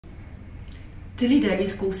Tilly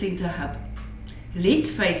Davies Call Center Hub. Let's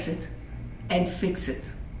face it and fix it.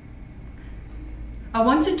 I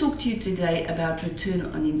want to talk to you today about return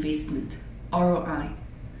on investment, ROI.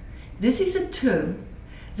 This is a term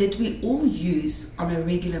that we all use on a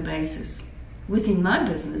regular basis. Within my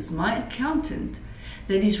business, my accountant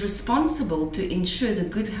that is responsible to ensure the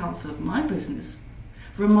good health of my business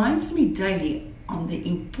reminds me daily on the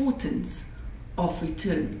importance of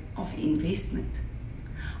return of investment.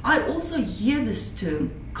 I also hear this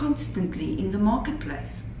term constantly in the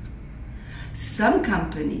marketplace. Some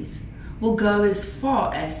companies will go as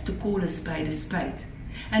far as to call a spade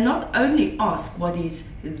and not only ask what is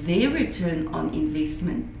their return on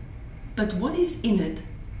investment, but what is in it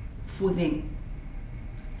for them.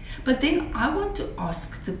 But then I want to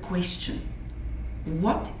ask the question,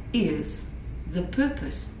 what is the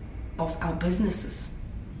purpose of our businesses?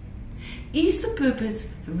 Is the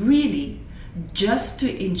purpose really just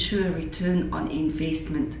to ensure return on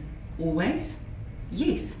investment always?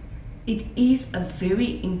 Yes, it is a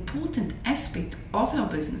very important aspect of our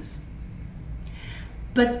business.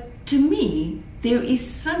 But to me, there is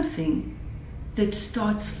something that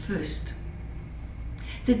starts first,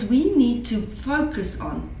 that we need to focus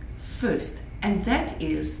on first, and that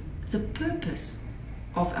is the purpose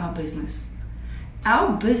of our business.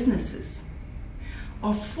 Our businesses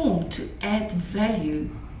are formed to add value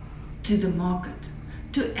to the market,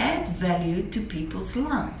 to add value to people's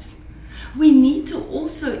lives. We need to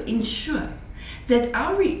also ensure that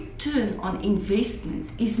our return on investment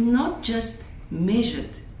is not just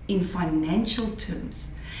measured in financial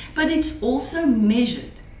terms, but it's also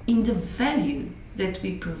measured in the value that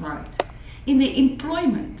we provide, in the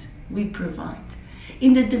employment we provide,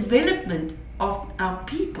 in the development of our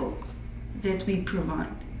people that we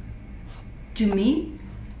provide. To me,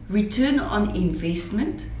 return on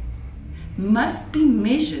investment must be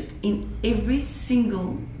measured in every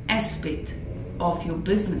single aspect of your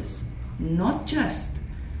business, not just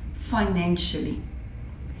financially.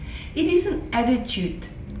 It is an attitude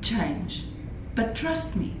change, but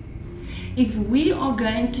trust me, if we are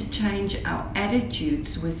going to change our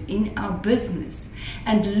attitudes within our business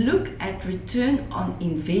and look at return on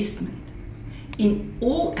investment in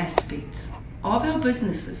all aspects of our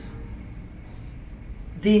businesses,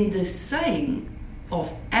 then the saying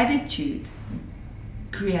of attitude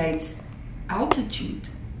creates altitude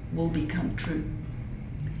will become true.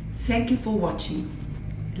 Thank you for watching.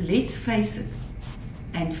 Let's face it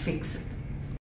and fix it.